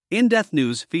In-depth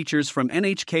news features from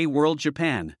NHK World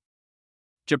Japan.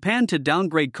 Japan to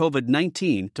downgrade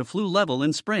COVID-19 to flu level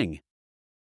in spring.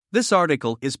 This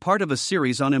article is part of a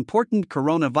series on important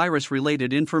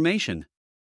coronavirus-related information.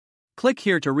 Click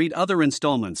here to read other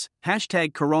installments.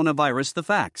 #coronavirus the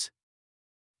facts.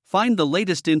 Find the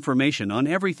latest information on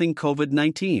everything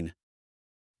COVID-19.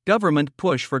 Government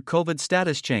push for COVID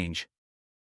status change.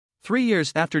 3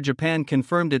 years after Japan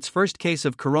confirmed its first case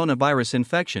of coronavirus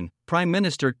infection, Prime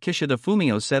Minister Kishida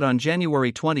Fumio said on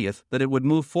January 20 that it would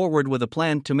move forward with a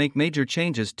plan to make major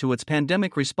changes to its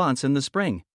pandemic response in the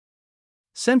spring.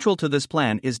 Central to this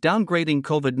plan is downgrading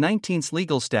COVID-19's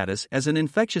legal status as an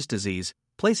infectious disease,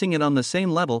 placing it on the same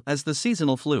level as the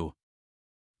seasonal flu.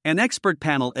 An expert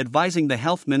panel advising the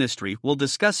Health Ministry will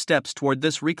discuss steps toward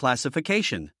this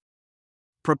reclassification.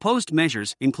 Proposed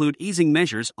measures include easing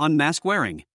measures on mask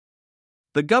wearing.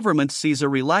 The government sees a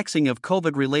relaxing of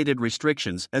COVID-related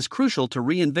restrictions as crucial to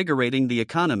reinvigorating the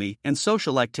economy and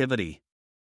social activity.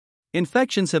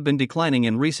 Infections have been declining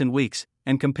in recent weeks,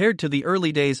 and compared to the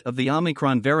early days of the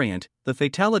Omicron variant, the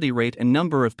fatality rate and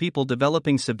number of people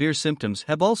developing severe symptoms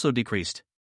have also decreased.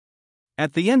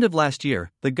 At the end of last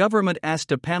year, the government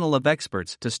asked a panel of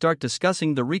experts to start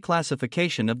discussing the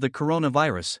reclassification of the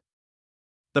coronavirus.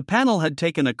 The panel had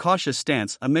taken a cautious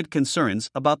stance amid concerns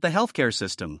about the healthcare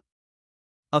system.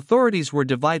 Authorities were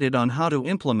divided on how to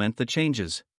implement the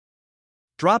changes.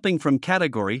 Dropping from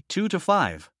Category 2 to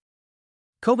 5.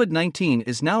 COVID-19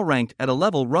 is now ranked at a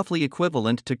level roughly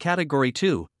equivalent to Category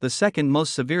 2, the second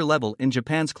most severe level in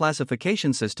Japan's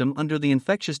classification system under the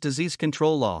Infectious Disease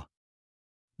Control Law.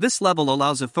 This level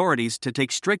allows authorities to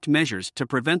take strict measures to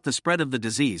prevent the spread of the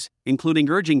disease, including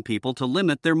urging people to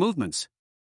limit their movements.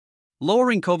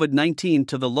 Lowering COVID-19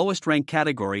 to the lowest ranked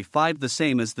Category 5, the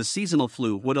same as the seasonal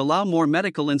flu, would allow more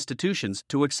medical institutions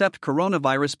to accept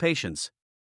coronavirus patients.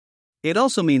 It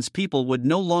also means people would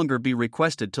no longer be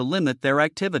requested to limit their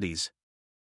activities.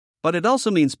 But it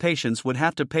also means patients would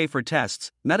have to pay for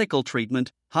tests, medical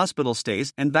treatment, hospital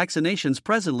stays, and vaccinations,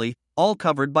 presently all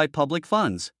covered by public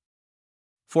funds.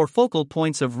 For focal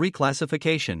points of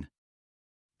reclassification.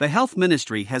 The Health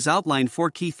Ministry has outlined 4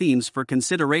 key themes for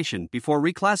consideration before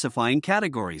reclassifying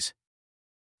categories.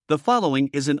 The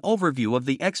following is an overview of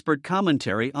the expert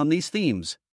commentary on these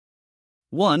themes.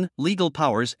 1. Legal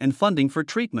powers and funding for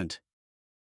treatment.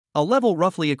 A level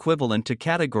roughly equivalent to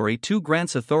Category 2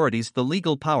 grants authorities the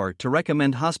legal power to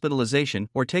recommend hospitalization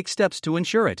or take steps to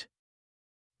ensure it.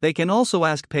 They can also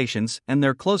ask patients and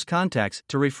their close contacts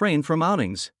to refrain from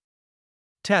outings.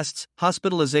 Tests,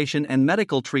 hospitalization, and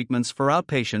medical treatments for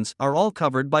outpatients are all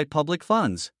covered by public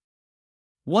funds.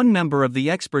 One member of the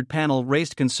expert panel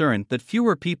raised concern that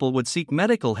fewer people would seek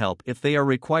medical help if they are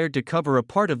required to cover a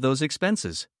part of those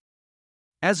expenses.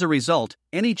 As a result,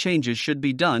 any changes should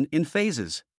be done in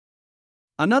phases.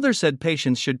 Another said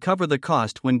patients should cover the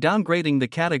cost when downgrading the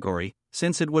category,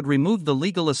 since it would remove the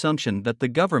legal assumption that the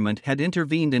government had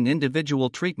intervened in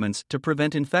individual treatments to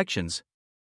prevent infections.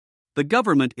 The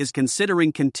government is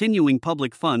considering continuing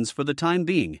public funds for the time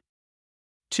being.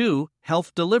 2.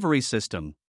 Health delivery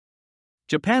system.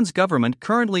 Japan's government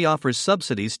currently offers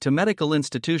subsidies to medical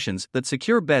institutions that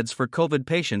secure beds for COVID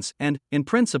patients and, in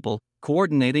principle,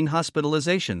 coordinating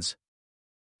hospitalizations.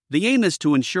 The aim is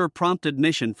to ensure prompt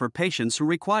admission for patients who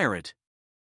require it.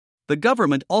 The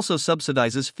government also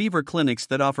subsidizes fever clinics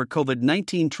that offer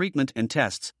COVID-19 treatment and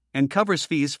tests, and covers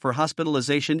fees for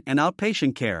hospitalization and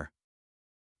outpatient care.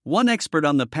 One expert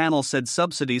on the panel said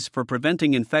subsidies for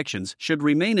preventing infections should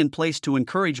remain in place to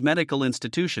encourage medical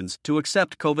institutions to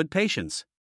accept COVID patients.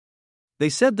 They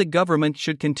said the government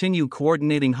should continue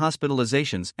coordinating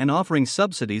hospitalizations and offering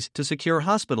subsidies to secure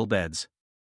hospital beds.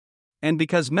 And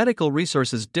because medical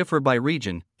resources differ by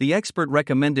region, the expert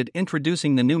recommended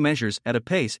introducing the new measures at a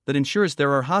pace that ensures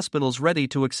there are hospitals ready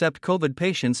to accept COVID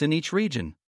patients in each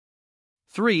region.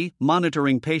 3.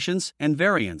 Monitoring patients and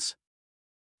variants.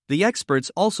 The experts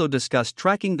also discussed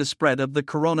tracking the spread of the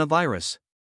coronavirus.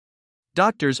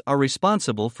 Doctors are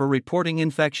responsible for reporting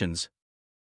infections.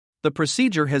 The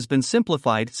procedure has been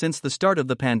simplified since the start of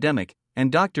the pandemic,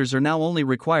 and doctors are now only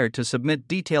required to submit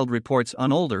detailed reports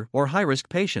on older or high-risk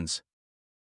patients.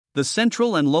 The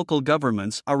central and local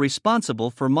governments are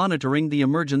responsible for monitoring the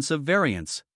emergence of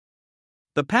variants.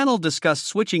 The panel discussed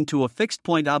switching to a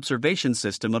fixed-point observation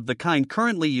system of the kind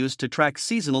currently used to track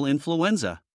seasonal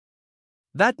influenza.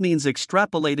 That means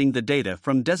extrapolating the data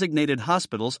from designated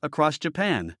hospitals across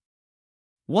Japan.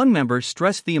 One member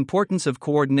stressed the importance of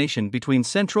coordination between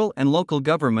central and local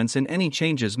governments in any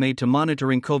changes made to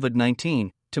monitoring COVID-19,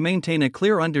 to maintain a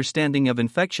clear understanding of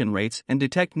infection rates and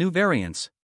detect new variants.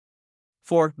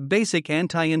 4. Basic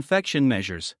anti-infection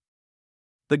measures.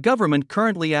 The government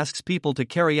currently asks people to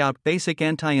carry out basic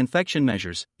anti-infection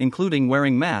measures, including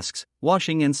wearing masks,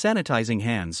 washing and sanitizing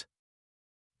hands.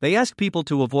 They ask people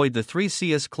to avoid the 3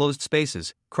 Cs: closed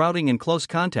spaces, crowding and close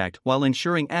contact, while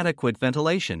ensuring adequate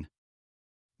ventilation.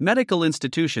 Medical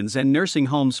institutions and nursing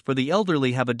homes for the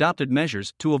elderly have adopted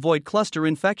measures to avoid cluster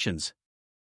infections.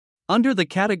 Under the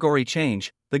category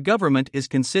change, the government is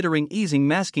considering easing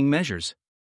masking measures.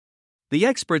 The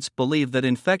experts believe that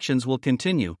infections will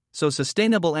continue, so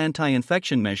sustainable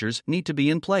anti-infection measures need to be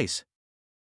in place.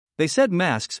 They said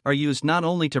masks are used not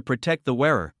only to protect the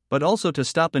wearer, but also to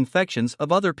stop infections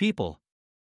of other people.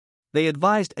 They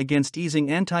advised against easing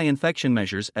anti-infection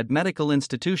measures at medical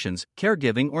institutions,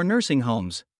 caregiving, or nursing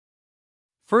homes.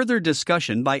 Further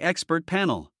discussion by expert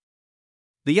panel.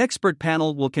 The expert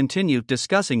panel will continue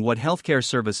discussing what healthcare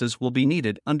services will be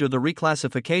needed under the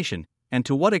reclassification, and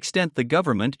to what extent the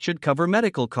government should cover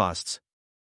medical costs.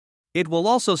 It will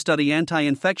also study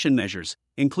anti-infection measures,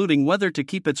 including whether to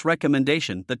keep its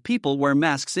recommendation that people wear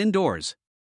masks indoors.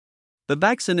 The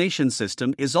vaccination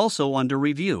system is also under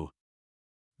review.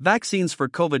 Vaccines for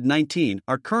COVID-19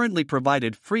 are currently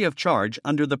provided free of charge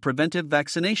under the preventive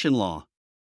vaccination law.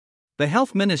 The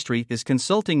Health Ministry is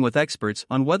consulting with experts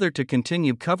on whether to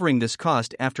continue covering this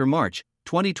cost after March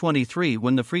 2023,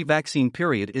 when the free vaccine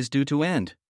period is due to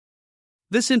end.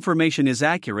 This information is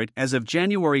accurate as of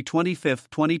January 25,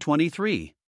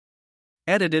 2023.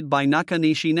 Edited by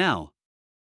Nakanishi Now.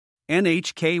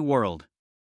 NHK World.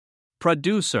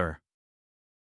 Producer.